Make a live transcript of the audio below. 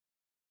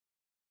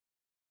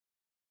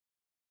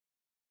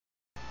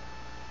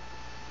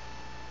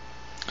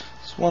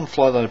It's one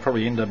fly that I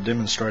probably end up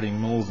demonstrating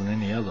more than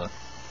any other.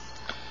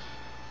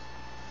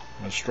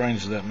 As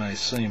strange as that may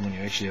seem when you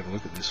actually have a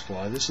look at this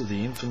fly, this is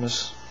the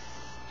infamous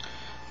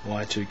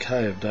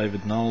Y2K of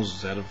David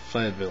Knowles out of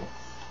Fayetteville.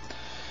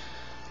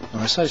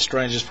 When I say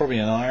strange, there's probably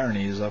an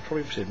irony, is I've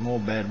probably said more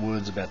bad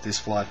words about this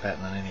fly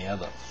pattern than any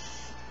other.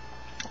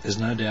 There's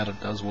no doubt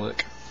it does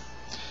work.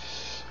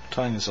 I'm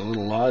tying this a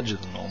little larger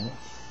than normal,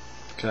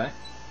 okay,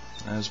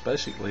 and it's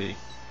basically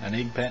an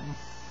egg pattern,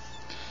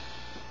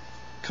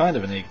 kind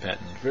of an egg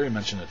pattern, very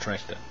much an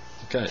attractor.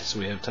 Okay, so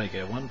we have to take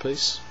our one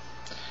piece.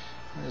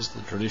 There's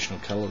the traditional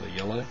colour, the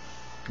yellow.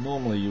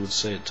 Normally you would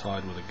see it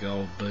tied with a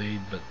gold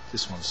bead, but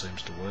this one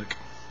seems to work,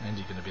 and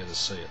you're going to be able to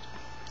see it.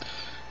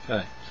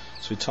 Okay,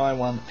 so we tie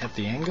one at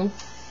the angle,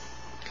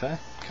 okay,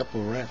 a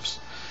couple of wraps.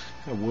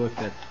 You're going to work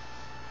that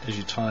as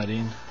you tie it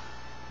in,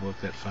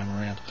 work that foam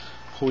around,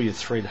 pull your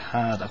thread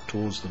hard up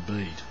towards the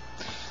bead.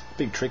 The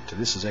big trick to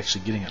this is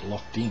actually getting it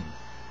locked in.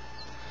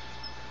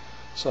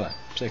 So,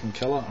 second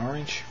colour,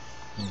 orange,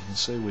 and you can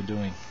see we're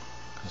doing,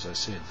 as I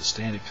said, the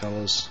standard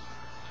colours,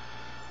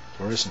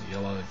 fluorescent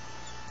yellow,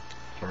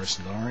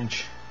 fluorescent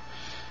orange.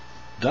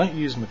 Don't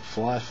use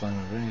McFly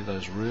foam or any of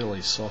those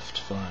really soft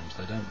foams,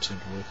 they don't seem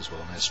to work as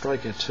well. Now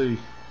strike our two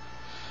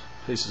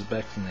pieces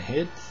back from the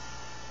head.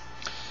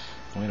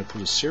 I'm going to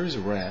put a series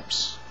of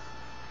wraps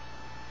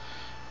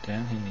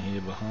down in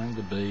here behind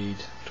the bead,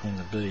 between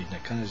the bead. Now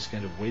kind of just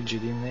going to wedge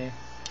it in there,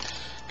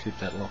 keep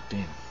that locked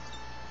in.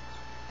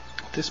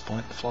 At this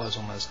point the fly is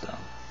almost done.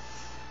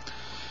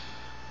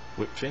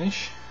 Whip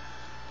finish.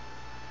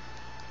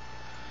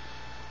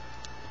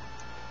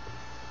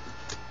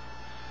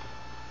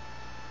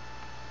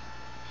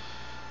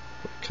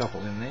 Put a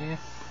couple in there,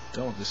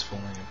 don't want this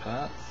falling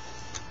apart.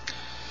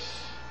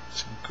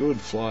 It's a good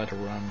fly to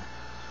run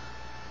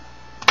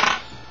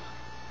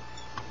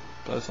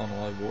both on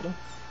low water.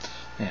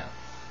 Now,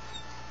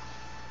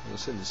 as I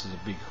said, this is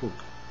a big hook.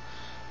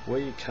 Where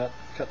you cut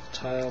the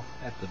tail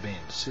at the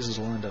bend. Scissors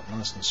lined up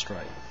nice and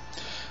straight.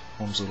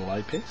 Forms a little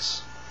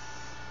apex.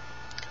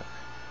 Okay.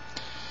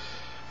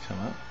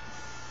 Come up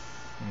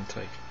and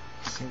take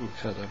a single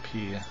cut up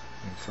here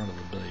in front of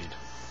the bead.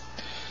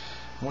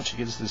 And what you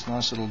get is this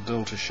nice little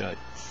delta shape.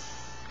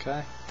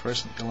 Okay,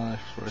 fluorescent yellow,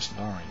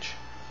 fluorescent orange.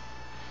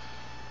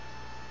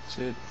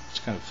 See it? It's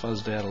kind of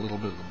fuzzed out a little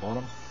bit at the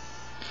bottom.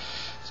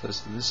 So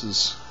this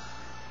is,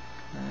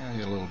 I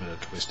got a little bit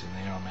of twist in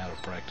there, I'm out of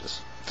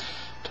practice.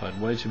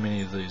 Tied way too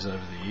many of these over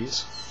the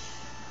years.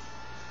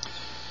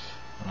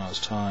 When I was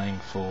tying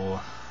for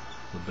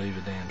the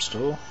Beaver Dam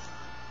store,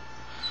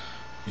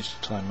 used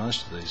to tie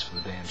most of these for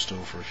the dam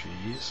store for a few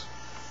years.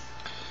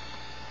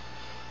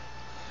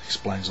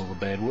 Explains all the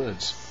bad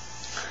words.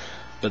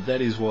 But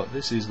that is what,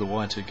 this is the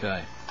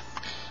Y2K.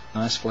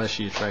 Nice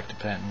flashy attractor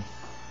pattern.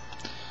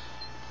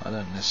 I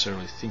don't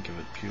necessarily think of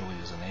it purely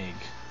as an egg,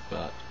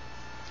 but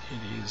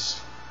it is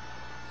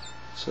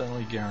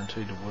certainly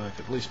guaranteed to work.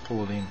 At least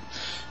pull it in.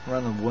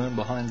 Run a worm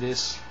behind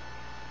this,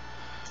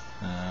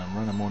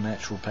 run a more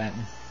natural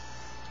pattern.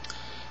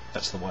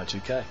 That's the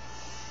Y2K.